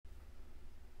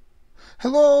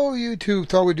Hello YouTube,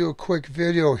 thought we'd do a quick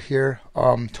video here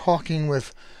talking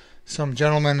with some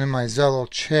gentlemen in my Zello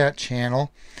chat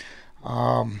channel.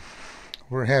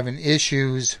 We're having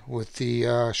issues with the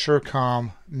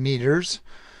SURECOM meters.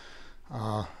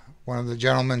 One of the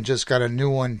gentlemen just got a new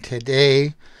one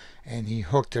today and he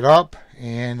hooked it up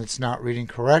and it's not reading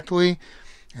correctly,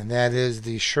 and that is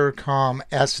the SURECOM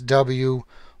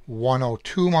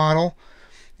SW-102 model.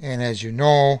 And as you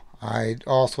know, I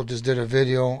also just did a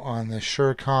video on the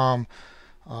SURECOM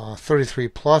 33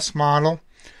 Plus model.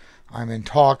 I'm in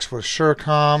talks with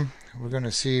SURECOM. We're going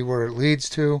to see where it leads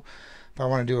to. But I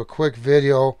want to do a quick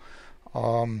video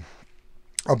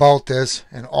about this.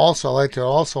 And also, I'd like to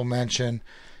also mention,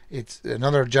 it's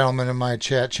another gentleman in my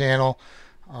chat channel,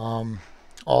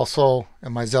 also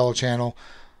in my Zello channel,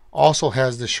 also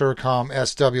has the SURECOM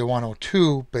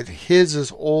SW-102, but his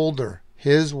is older.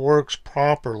 His works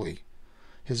properly.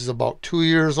 His is about 2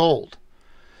 years old.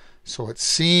 So it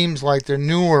seems like the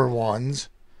newer ones,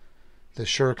 the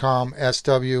SURECOM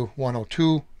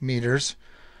SW-102 meters,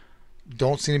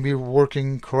 don't seem to be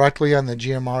working correctly on the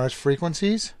GMRS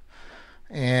frequencies.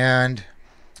 And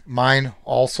mine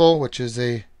also, which is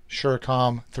a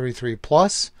SURECOM 33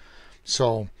 Plus.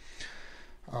 So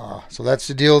that's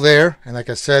the deal there. And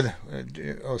like I said, I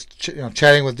was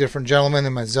chatting with different gentlemen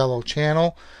in my Zello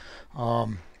channel.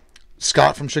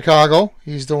 Scott from Chicago,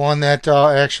 he's the one that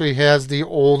actually has the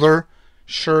older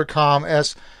SURECOM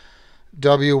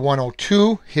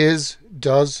SW-102. His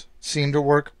does seem to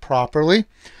work properly.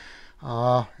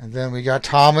 And then we got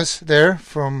Thomas there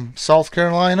from South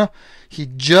Carolina. He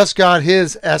just got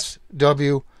his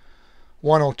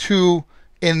SW-102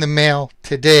 in the mail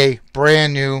today,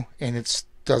 brand new, and it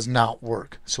does not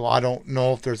work. So I don't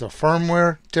know if there's a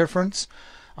firmware difference.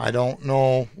 I don't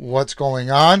know what's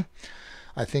going on.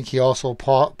 I think he also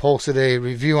posted a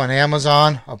review on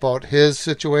Amazon about his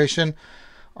situation.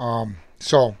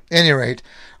 So, at any rate,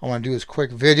 I want to do this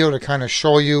quick video to kind of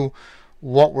show you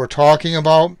what we're talking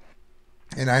about.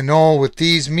 And I know with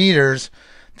these meters,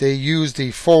 they use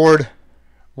the forward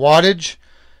wattage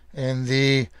and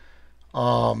the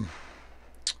I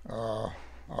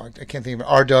can't think of it,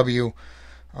 RW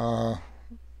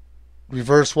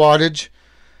reverse wattage.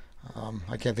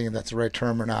 I can't think if that's the right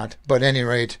term or not. But at any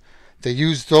rate, they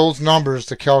use those numbers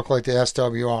to calculate the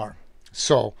SWR.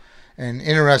 So, and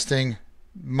interesting,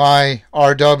 my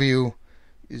RW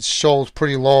shows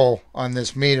pretty low on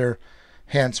this meter,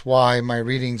 hence why my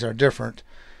readings are different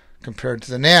compared to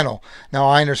the Nano. Now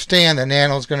I understand the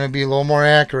Nano is going to be a little more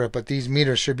accurate, but these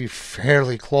meters should be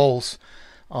fairly close.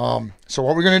 So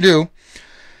what we're going to do,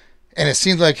 and it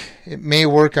seems like it may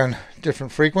work on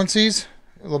different frequencies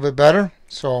a little bit better.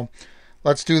 So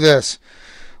let's do this.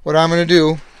 What I'm going to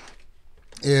do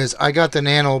is I got the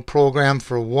Nano programmed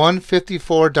for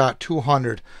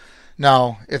 154.200.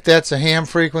 Now, if that's a ham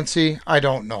frequency, I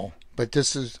don't know. But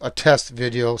this is a test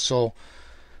video, so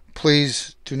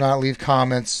please do not leave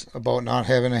comments about not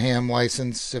having a ham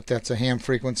license. If that's a ham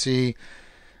frequency,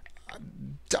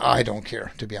 I don't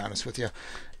care, to be honest with you.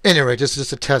 Anyway, this is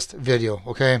just a test video,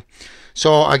 okay?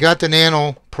 So I got the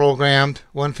Nano programmed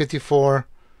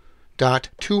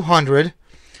 154.200.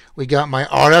 We got my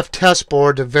RF test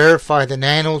board to verify the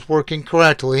Nano is working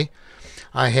correctly.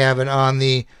 I have it on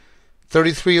the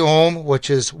 33 ohm, which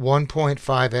is 1.5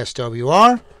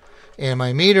 SWR, and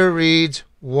my meter reads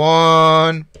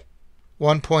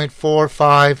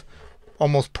 1.45,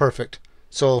 almost perfect.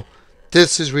 So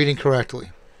this is reading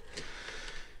correctly.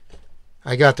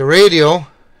 I got the radio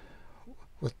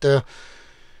with the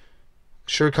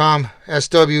SURECOM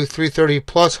SW330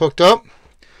 Plus hooked up.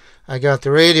 I got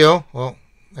the radio, well,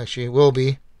 actually, it will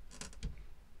be.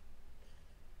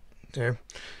 There.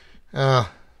 I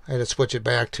had to switch it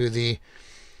back to the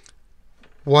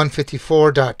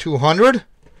 154.200.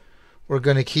 We're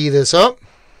going to key this up.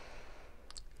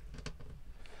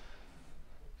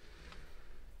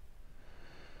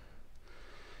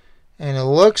 And it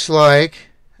looks like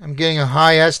I'm getting a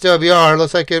high SWR.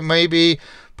 Looks like it may be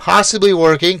possibly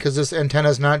working because this antenna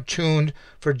is not tuned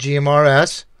for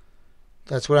GMRS.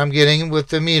 That's what I'm getting with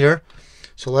the meter.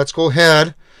 So let's go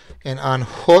ahead and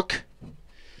unhook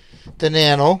the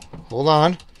Nano. Hold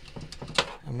on.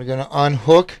 I'm going to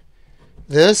unhook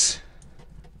this.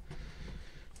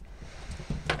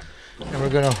 And we're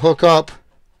going to hook up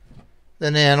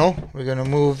the Nano. We're going to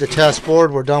move the test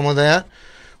board. We're done with that.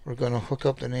 We're going to hook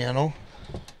up the Nano.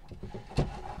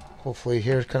 Hopefully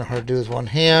here, it's kind of hard to do with one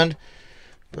hand,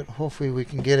 but hopefully we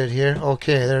can get it here.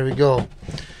 Okay, there we go.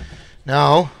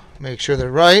 Now, make sure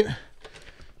they're right.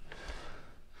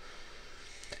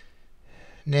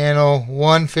 Nano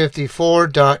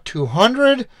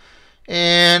 154.200,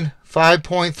 and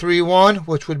 5.31,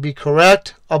 which would be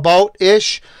correct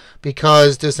about-ish,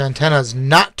 because this antenna is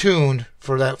not tuned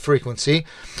for that frequency.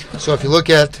 So if you look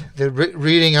at the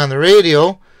reading on the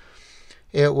radio,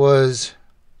 it was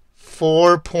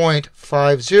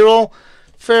 4.50,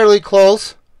 fairly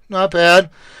close, not bad.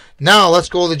 Now let's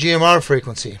go to the GMR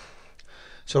frequency.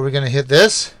 So we're going to hit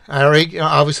this. I already,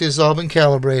 obviously this has all been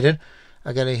calibrated.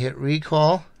 I got to hit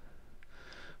recall.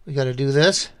 We got to do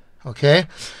this. Okay.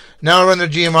 Now we're on the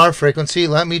GMR frequency.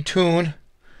 Let me tune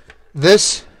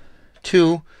this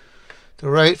to the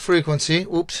right frequency.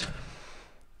 Oops.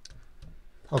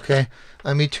 Okay.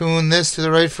 Let me tune this to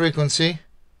the right frequency.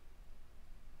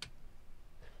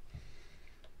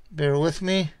 Bear with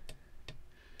me.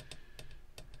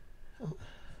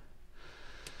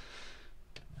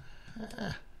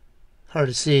 Hard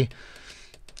to see.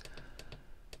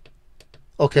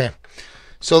 Okay.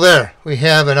 So there. We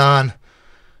have it on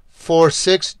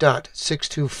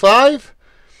 46.625.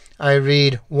 I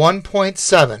read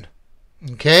 1.7.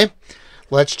 Okay.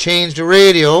 Let's change the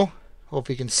radio. Hope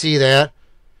you can see that.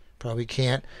 Probably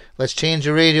can't. Let's change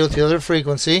the radio to the other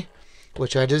frequency,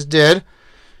 which I just did.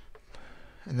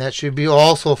 And that should be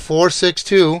also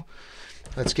 462.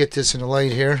 Let's get this in the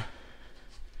light here.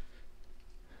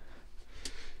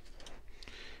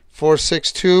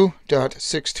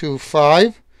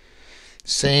 462.625.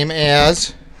 Same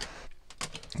as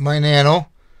my nano.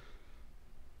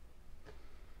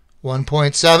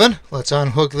 1.7. Let's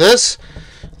unhook this.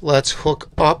 Let's hook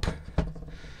up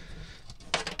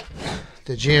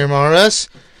the GMRS.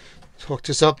 Let's hook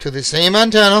this up to the same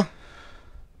antenna.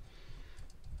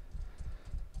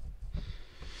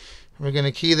 We're going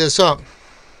to key this up.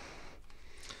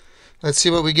 Let's see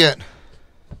what we get.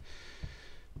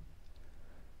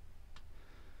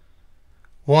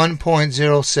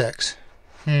 1.06.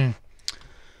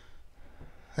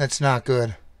 That's not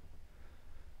good.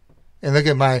 And look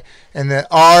at my, and the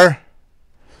R,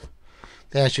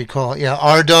 they actually call it, yeah,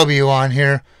 RW on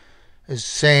here is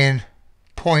saying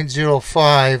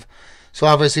 0.05. So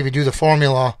obviously if you do the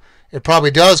formula, it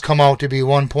probably does come out to be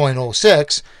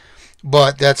 1.06.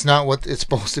 But that's not what it's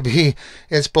supposed to be.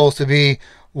 It's supposed to be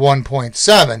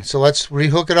 1.7. So let's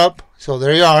rehook it up. So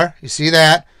there you are. You see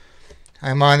that?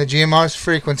 I'm on the GMRS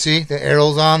frequency. The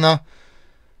arrow's on the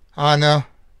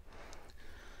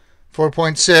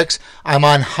 4.6. I'm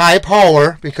on high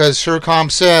power because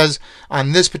SURECOM says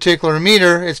on this particular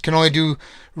meter it can only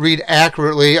read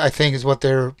accurately, I think is what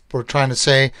we're trying to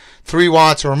say, 3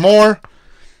 watts or more.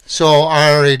 So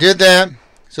I already did that.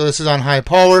 So this is on high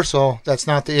power, so that's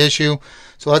not the issue.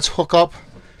 So let's hook up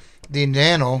the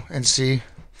nano and see.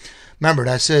 Remember,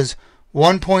 that says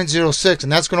 1.06,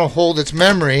 and that's going to hold its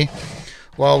memory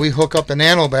while we hook up the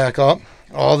nano back up.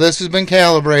 All this has been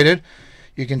calibrated.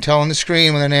 You can tell on the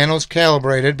screen when the nano is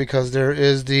calibrated because there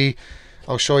is the,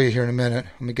 I'll show you here in a minute.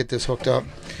 Let me get this hooked up.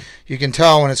 You can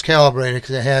tell when it's calibrated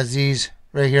because it has these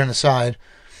right here on the side.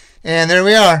 And there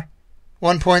we are,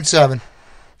 1.7.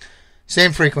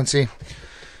 Same frequency.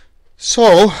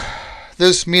 So,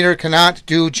 this meter cannot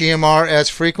do GMRS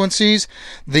frequencies.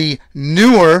 The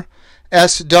newer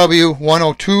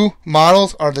SW-102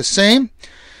 models are the same.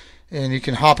 And you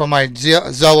can hop on my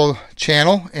Zello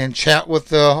channel and chat with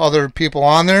the other people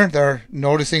on there. They're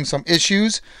noticing some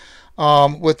issues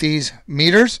with these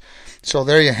meters. So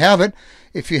there you have it.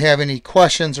 If you have any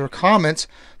questions or comments,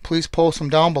 please post them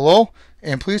down below.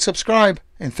 And please subscribe.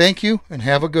 And thank you and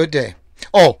have a good day.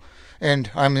 Oh,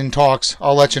 and I'm in talks.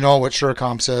 I'll let you know what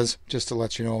SURECOM says, just to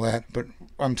let you know that. But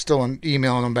I'm still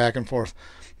emailing them back and forth.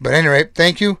 But anyway,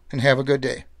 thank you and have a good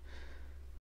day.